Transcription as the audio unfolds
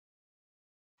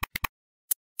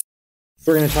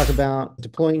We're going to talk about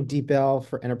deploying DeepL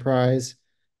for enterprise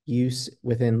use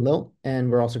within Lilt,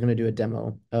 and we're also going to do a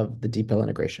demo of the DeepL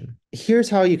integration. Here's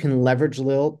how you can leverage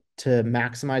Lilt to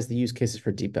maximize the use cases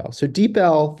for DeepL. So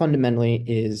DeepL fundamentally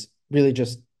is really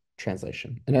just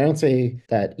translation. And I don't say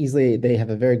that easily. They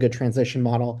have a very good translation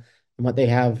model. And what they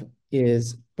have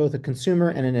is both a consumer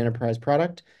and an enterprise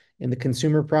product. In the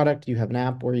consumer product, you have an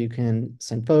app where you can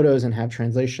send photos and have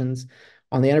translations.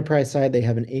 On the enterprise side, they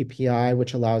have an API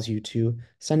which allows you to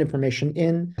send information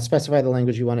in, specify the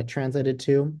language you want it translated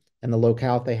to, and the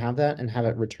locale if they have that, and have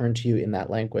it returned to you in that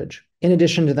language. In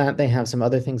addition to that, they have some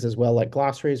other things as well, like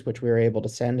glossaries, which we were able to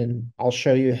send, and I'll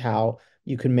show you how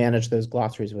you can manage those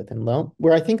glossaries within Lilt.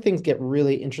 Where I think things get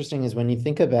really interesting is when you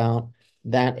think about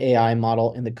that AI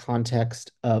model in the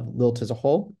context of Lilt as a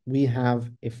whole. We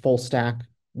have a full stack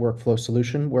workflow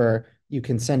solution where you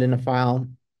can send in a file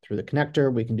through the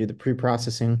connector, we can do the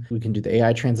pre-processing, we can do the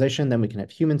AI translation, then we can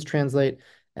have humans translate,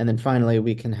 and then finally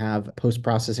we can have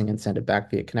post-processing and send it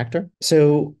back via connector.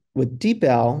 So with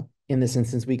DeepL, in this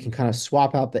instance, we can kind of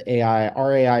swap out the AI,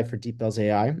 our AI for DeepL's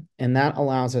AI, and that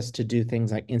allows us to do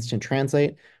things like instant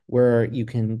translate, where you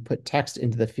can put text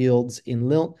into the fields in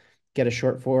Lilt, get a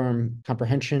short form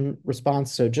comprehension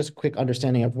response. So just quick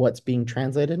understanding of what's being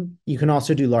translated. You can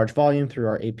also do large volume through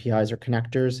our APIs or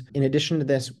connectors. In addition to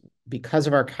this, because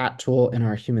of our cat tool and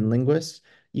our human linguists,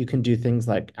 you can do things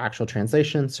like actual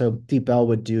translation. So DeepL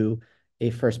would do a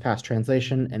first pass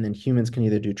translation, and then humans can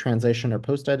either do translation or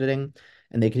post editing.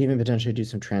 And they can even potentially do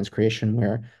some transcreation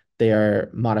where they are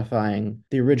modifying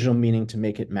the original meaning to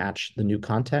make it match the new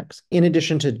context. In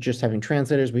addition to just having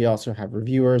translators, we also have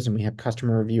reviewers and we have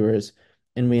customer reviewers,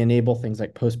 and we enable things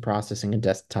like post processing and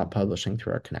desktop publishing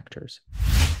through our connectors.